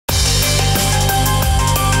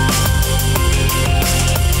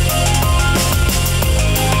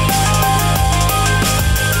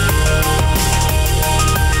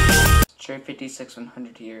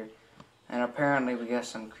6100 here. And apparently we got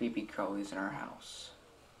some creepy crawlies in our house.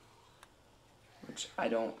 Which I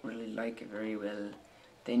don't really like very well.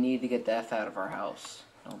 They need to get the F out of our house,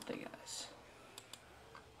 don't they, guys?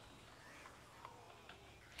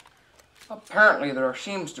 Apparently there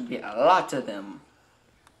seems to be a lot of them.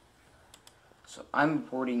 So I'm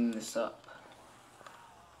boarding this up.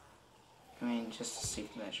 I mean, just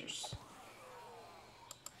safety measures.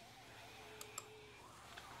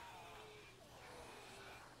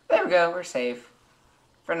 There we go, we're safe.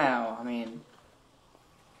 For now, I mean...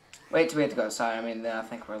 Wait till we have to go outside. I mean, then I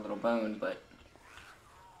think we're a little boned, but...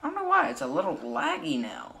 I don't know why, it's a little laggy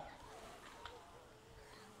now.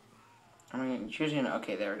 I mean, choosing...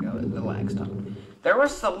 Okay, there we go, the lag stopped. There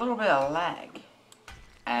was a little bit of lag.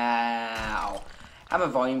 Ow. I have a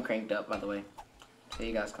volume cranked up, by the way. So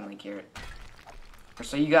you guys can, like, hear it. Or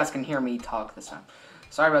so you guys can hear me talk this time.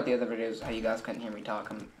 Sorry about the other videos, how you guys couldn't hear me talk.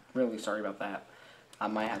 I'm really sorry about that. I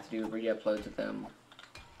might have to do re-uploads of them.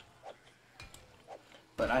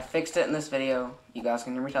 But I fixed it in this video. You guys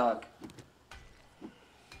can hear me talk.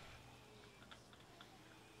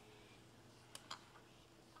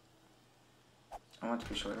 I want to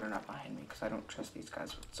be sure they're not behind me because I don't trust these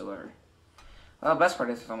guys whatsoever. Well, the best part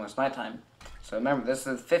is it's almost nighttime. So remember, this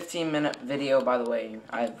is a 15-minute video, by the way.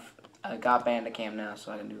 I got Bandicam now,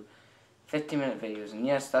 so I can do 15-minute videos. And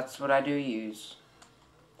yes, that's what I do use.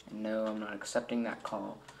 And no, I'm not accepting that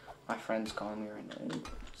call. My friend's calling me right now.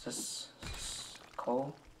 Is this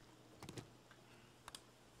Cole?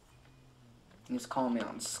 He's calling me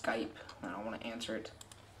on Skype. I don't want to answer it.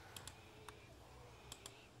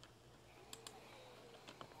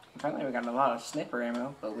 Apparently we got a lot of sniper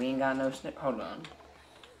ammo, but we ain't got no hold on.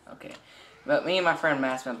 Okay. But me and my friend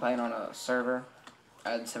Matt's been playing on a server.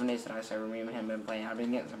 7 Days to Die server. Me and him been playing. I've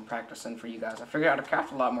been getting some practice in for you guys. I figured out how to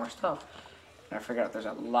craft a lot more stuff. And I figured out there's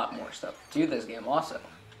a lot more stuff to this game also.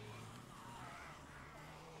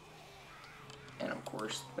 And of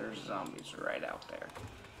course, there's zombies right out there.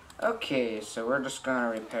 Okay, so we're just gonna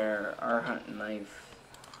repair our hunting knife.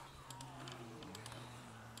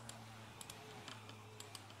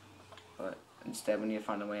 But instead, we need to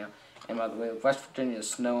find a way out. And by the way, West Virginia is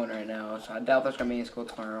snowing right now, so I doubt there's gonna be any school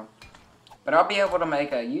tomorrow. But I'll be able to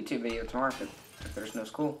make a YouTube video tomorrow if there's no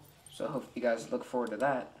school. So I hope you guys look forward to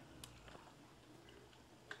that.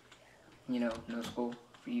 You know, no school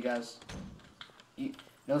for you guys.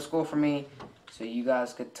 No school for me, so you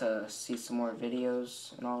guys get to see some more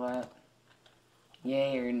videos and all that.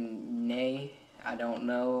 Yay or nay, I don't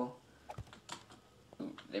know.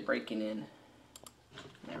 Ooh, they're breaking in.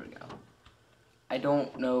 There we go. I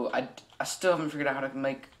don't know. I still haven't figured out how to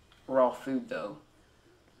make raw food, though.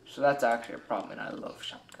 So that's actually a problem, and I love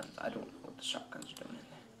shotguns. I don't know what the shotguns are doing in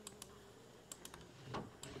there.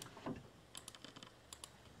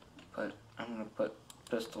 But I'm going to put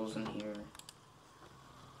pistols in here.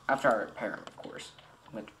 After I repair them, of course.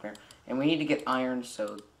 I'm going to repair. And we need to get iron,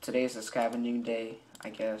 so today's a scavenging day, I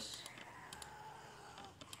guess.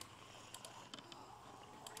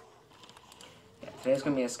 Yeah, today's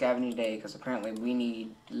going to be a scavenging day, because apparently we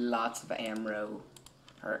need lots of ammo.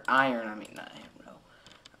 Or iron, I mean, not ammo.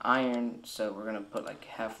 Iron, so we're going to put like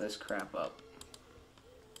half this crap up.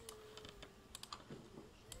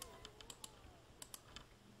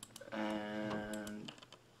 And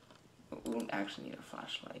we don't actually need a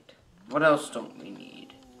flashlight. What else don't we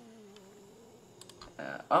need?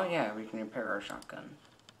 Oh yeah, we can repair our shotgun.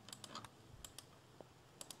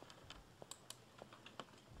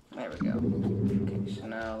 There we go. Okay, so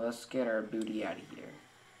now let's get our booty out of here.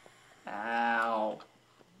 Ow.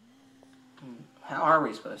 How are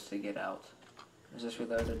we supposed to get out? Is this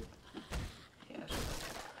reloaded? Yes.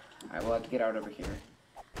 Alright, we'll have to get out over here.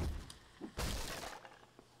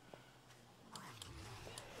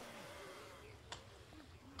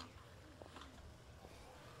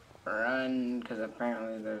 Run, because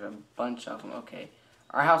apparently there's a bunch of them. Okay.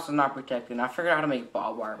 Our house is not protected. And I figured out how to make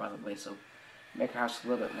barbed wire, by the way, so make our house a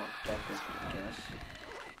little bit more protected, I guess.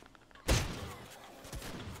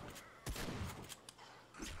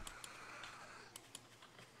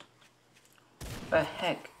 What the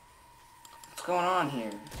heck? What's going on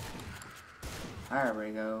here? There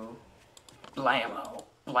we go. Blammo.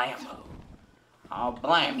 Blammo. I'll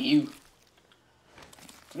blam you.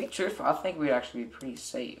 To be truthful, I think we'd actually be pretty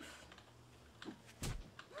safe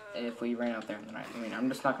if we ran out there in the night. I mean, I'm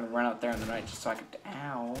just not going to run out there in the night just so I could...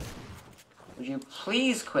 Ow. Would you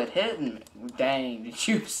please quit hitting me? Dang, did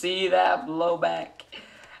you see that blowback?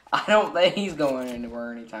 I don't think he's going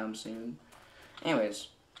anywhere anytime soon. Anyways,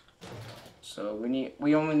 so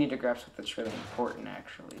we only need to grab something that's really important,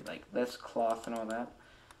 actually. Like this cloth and all that.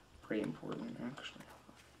 Pretty important, actually.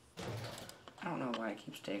 I don't know why it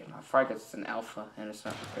keeps taking off. Probably because it's an alpha and it's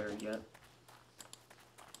not prepared yet.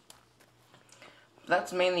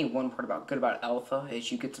 That's mainly one part about good about alpha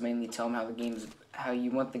is you get to mainly tell them how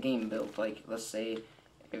you want the game built. Like let's say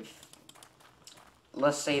they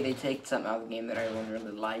take something out of the game that everyone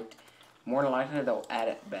really liked, more than likely they'll add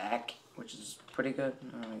it back, which is pretty good.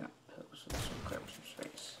 Oh, I got pills, so this will clear up some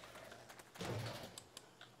space.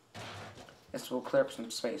 This will clear up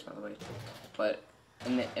some space, by the way. But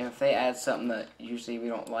and if they add something that usually we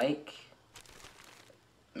don't like,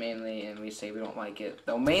 mainly, and we say we don't like it,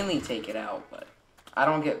 they'll mainly take it out. But I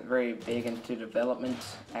don't get very big into development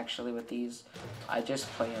actually with these. I just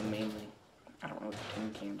play them mainly. I don't know what the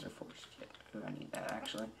tin cans are for yet. Ooh, I need that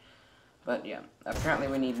actually. But yeah, apparently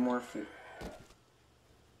we need more food.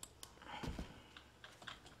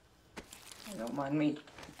 Don't mind me.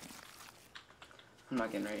 I'm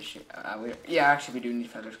not getting ready to shoot. Yeah, actually we do need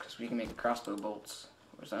feathers because we can make crossbow bolts.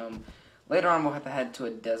 Later on we'll have to head to a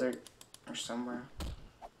desert or somewhere.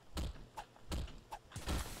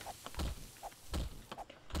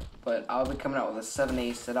 But I'll be coming out with a 7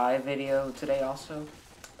 Days to Die video today also,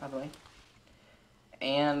 by the way.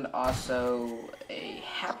 And also a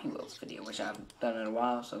Happy Wheels video, which I haven't done in a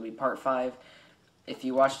while, so it'll be part 5. If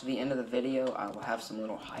you watch to the end of the video, I will have some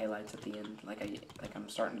little highlights at the end, like I'm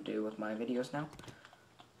starting to do with my videos now.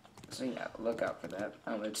 So yeah, look out for that.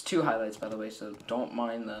 It's 2 highlights, by the way, so don't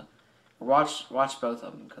mind the... Watch both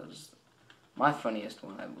of them, because my funniest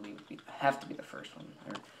one, I believe, have to be the first one.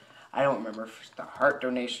 I don't remember if it's the heart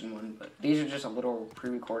donation one, but these are just a little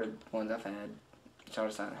pre-recorded ones I've had. So I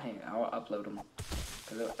decided, hey, I'll upload them.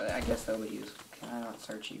 Because I guess they'll be used. Can I not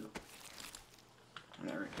search you?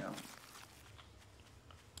 There we go.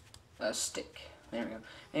 A stick. There we go.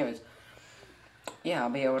 Anyways, yeah, I'll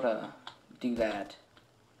be able to do that.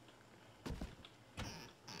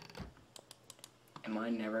 Am I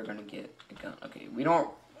never gonna get a gun? Okay, we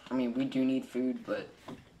do need food, but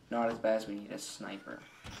not as bad as we need a sniper.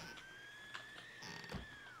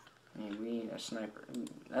 We need a sniper. Ooh,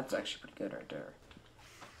 that's actually pretty good right there.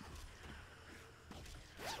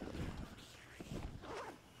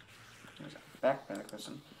 There's a backpack with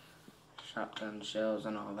some shotgun shells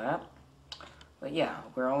and all that. But yeah,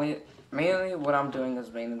 mainly what I'm doing is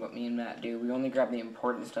mainly what me and Matt do. We only grab the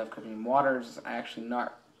important stuff because water is actually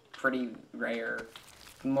not pretty rare.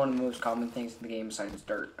 One of the most common things in the game besides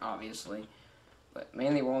dirt, obviously. But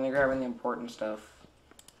mainly we're only grabbing the important stuff.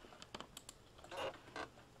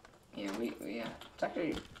 Yeah, it's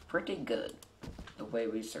actually pretty good, the way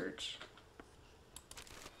we search.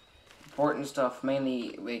 Important stuff,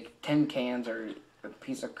 mainly, like, tin cans are a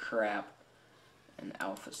piece of crap. And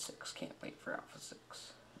Alpha 6, can't wait for Alpha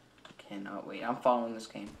 6. Cannot wait. I'm following this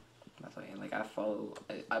game, by the way. Like, I've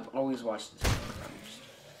always watched this game first.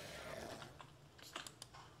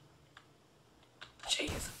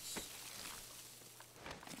 Jesus.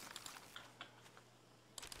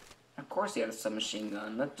 Of course he had a submachine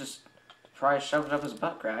gun. That just probably shoved it up his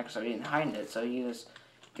butt crack, so he didn't hide it, so he just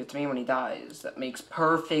gets me when he dies. That makes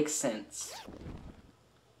perfect sense.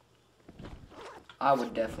 I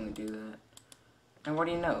would definitely do that. And what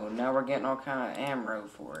do you know? Now we're getting all kind of ammo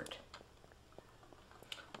for it.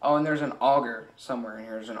 Oh, and there's an auger somewhere in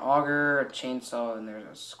here. There's an auger, a chainsaw, and there's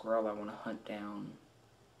a squirrel I want to hunt down.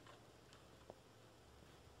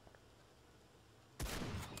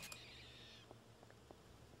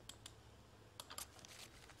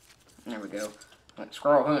 There we go. Like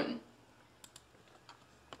squirrel hunting.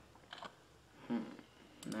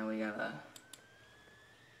 Now we gotta...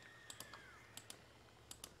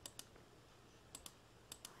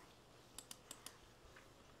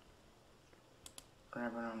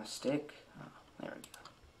 grab it on a stick. Oh, there we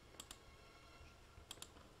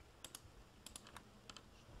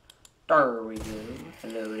go. There we go.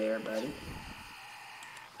 Hello there, buddy.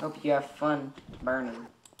 Hope you have fun burning.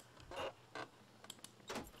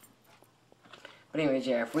 But anyways,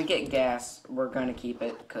 yeah, if we get gas, we're gonna keep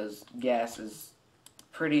it, because gas is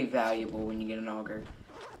pretty valuable when you get an auger.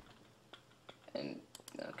 And,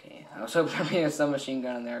 okay, I was hoping there'd be a submachine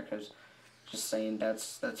gun in there, because, just saying,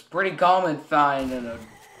 that's pretty common find.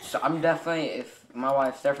 So I'm definitely, if my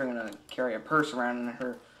wife's definitely gonna carry a purse around in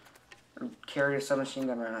her, or carry a submachine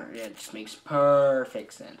gun around her, yeah, it just makes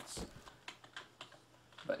perfect sense.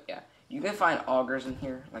 But yeah, you can find augers in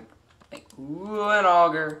here, like ooh, an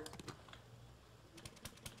auger.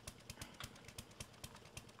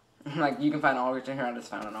 Like, you can find augers in here. I just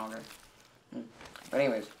found an auger. But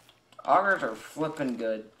anyways, augers are flippin'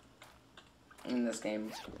 good in this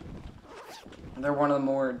game. They're one of the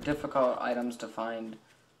more difficult items to find.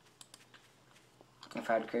 If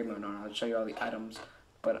I had creative mode on, I'd show you all the items,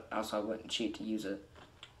 but also I wouldn't cheat to use it.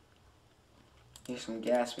 Here's some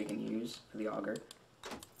gas we can use for the auger.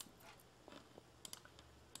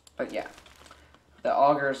 But yeah, the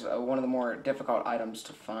auger is one of the more difficult items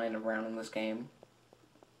to find around in this game.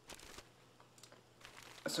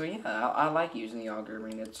 So yeah, I like using the auger. I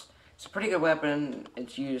mean, it's a pretty good weapon.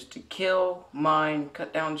 It's used to kill, mine,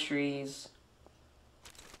 cut down trees.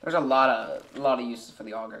 There's a lot of uses for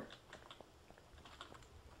the auger.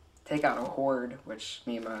 Take out a horde, which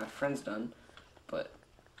me and my friends done, but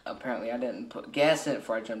apparently I didn't put gas in it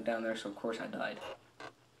before I jumped down there, so of course I died.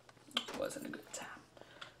 It wasn't a good time.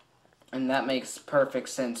 And that makes perfect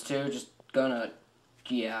sense too. Just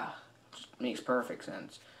makes perfect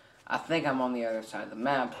sense. I think I'm on the other side of the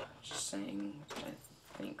map. Just saying,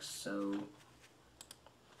 I think so.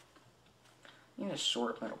 I need a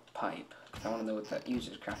short metal pipe. I want to know what that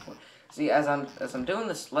uses craft for. See, as I'm doing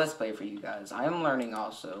this let's play for you guys, I am learning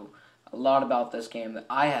also a lot about this game that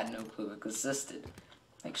I had no clue existed.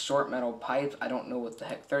 Like short metal pipes, I don't know what the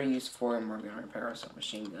heck they're used for, and we're gonna repair our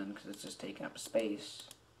submachine gun because it's just taking up space.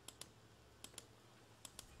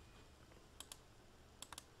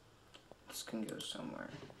 This can go somewhere.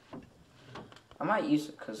 I might use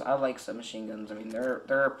it because I like submachine guns. I mean, they're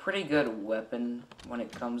a pretty good weapon when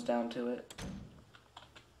it comes down to it.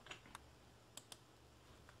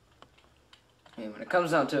 I mean, when it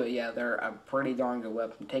comes down to it, yeah, they're a pretty darn good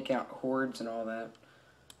weapon. Taking out hordes and all that.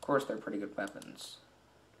 Of course, they're pretty good weapons.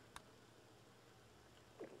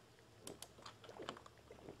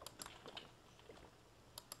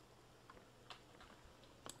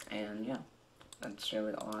 And yeah, that's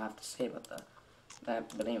really all I have to say about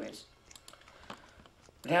that. But anyways,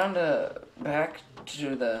 back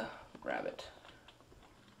to the rabbit.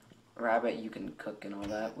 Rabbit you can cook and all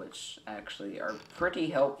that, which actually are pretty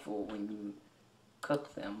helpful when you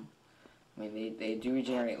cook them. I mean, they do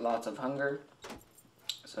regenerate lots of hunger.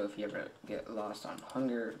 So if you ever get lost on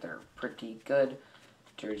hunger, they're pretty good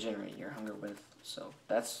to regenerate your hunger with. So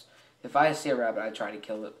that's, if I see a rabbit, I try to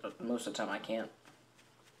kill it, but most of the time I can't.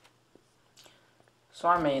 So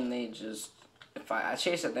I mainly just, if I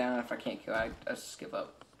chase it down, if I can't kill it, I just give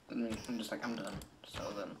up. And I'm just like, I'm done. So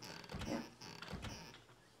then, yeah.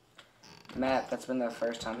 Matt, that's been the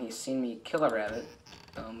first time he's seen me kill a rabbit,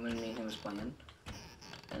 when me and him was playing.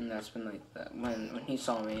 And that's been like, when he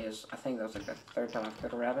saw me, I think that was like the third time I've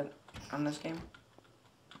killed a rabbit on this game.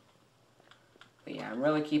 But yeah, I'm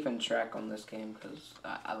really keeping track on this game because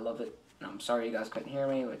I love it. And I'm sorry you guys couldn't hear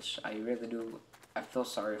me, which I really do. I feel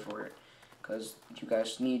sorry for it because you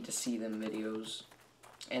guys need to see them videos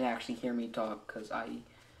and actually hear me talk, because I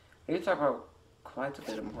do talk about quite a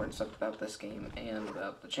bit of important stuff about this game and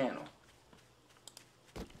about the channel.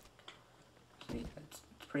 See, it's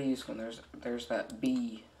pretty useful. And there's that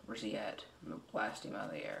bee. Where's he at? I'm gonna blast him out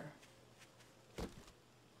of the air.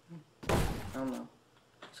 I don't know.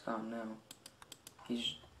 He's gone now.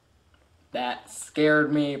 That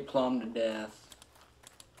scared me plumb to death.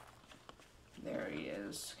 There he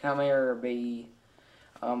is. Come here, bee.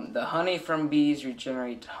 The honey from bees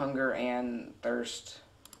regenerates hunger and thirst.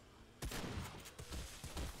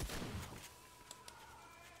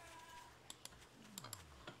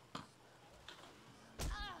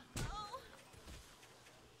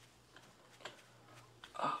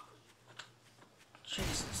 Oh,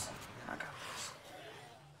 Jesus. I got this.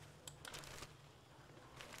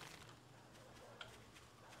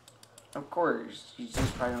 Of course, he's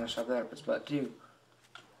just probably gonna shove that up his butt too.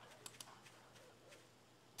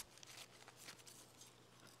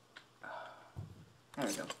 There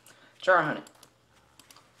we go. Jar of honey.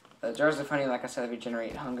 The jars of honey, like I said,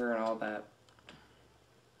 regenerate hunger and all that.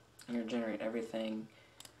 And regenerate everything,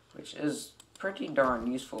 which is pretty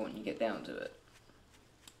darn useful when you get down to it.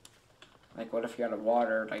 Like, what if you're out of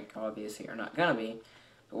water? Like, obviously you're not gonna be.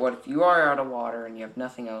 But what if you are out of water and you have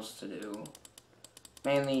nothing else to do?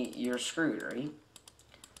 Mainly, you're screwed, right?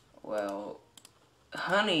 Well,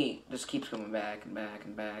 honey just keeps coming back and back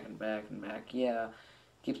and back and back and back. Yeah,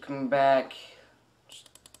 keeps coming back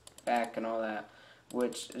and all that,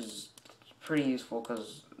 which is pretty useful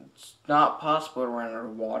because it's not possible to run out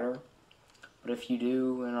of water. But if you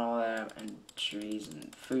do and all that, and trees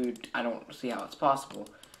and food, I don't see how it's possible.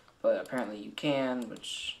 But apparently you can,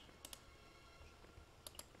 which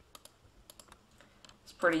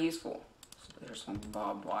is pretty useful. So there's some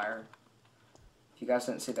barbed wire. If you guys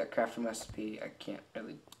didn't see that crafting recipe, I can't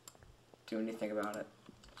really do anything about it.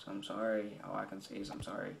 So I'm sorry. All I can say is I'm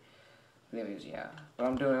sorry. Anyways, yeah. What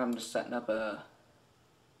I'm doing, I'm just setting up a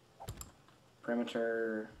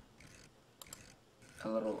perimeter, a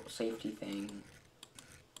little safety thing.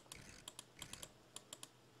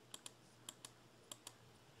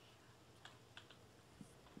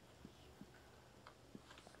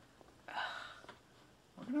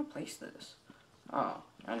 place this? Oh,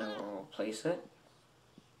 I know where we'll place it.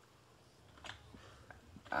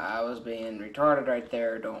 I was being retarded right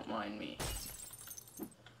there, don't mind me.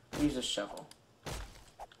 Use a shovel.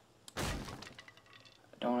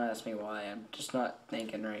 Don't ask me why, I'm just not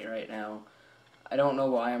thinking right now. I don't know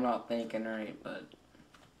why I'm not thinking right, but...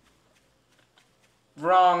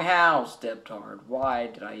 Wrong house, Diptard. Why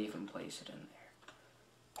did I even place it in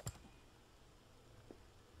there?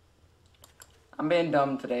 I'm being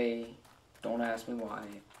dumb today. Don't ask me why.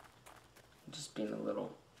 I'm just being a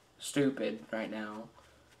little stupid right now.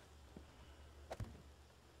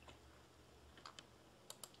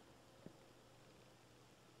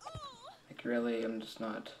 Like, really, I'm just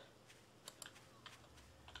not...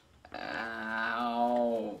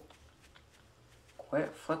 Ow.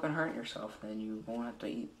 Quit flipping hurting yourself, then you won't have to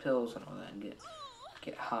eat pills and all that and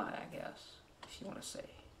get high, I guess, if you want to say.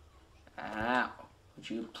 Ow. Would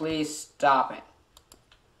you please stop it?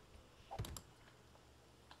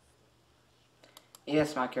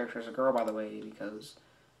 Yes, my character is a girl, by the way, because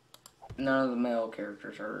none of the male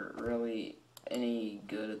characters are really any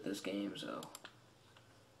good at this game, so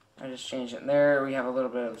I just changed it. There, we have a little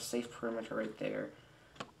bit of a safe perimeter right there.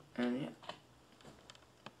 And yeah.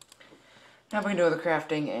 Now we can do the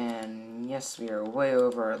crafting, and yes, we are way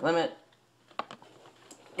over our limit.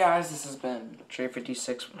 Guys, this has been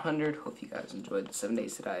Trey56100. Hope you guys enjoyed the 7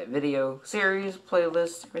 Days to Die video series,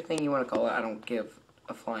 playlist, everything you want to call it. I don't give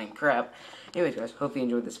a flying crap. Anyways, guys, hope you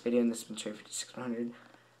enjoyed this video, and this has been Trey56100.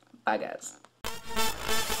 Bye, guys.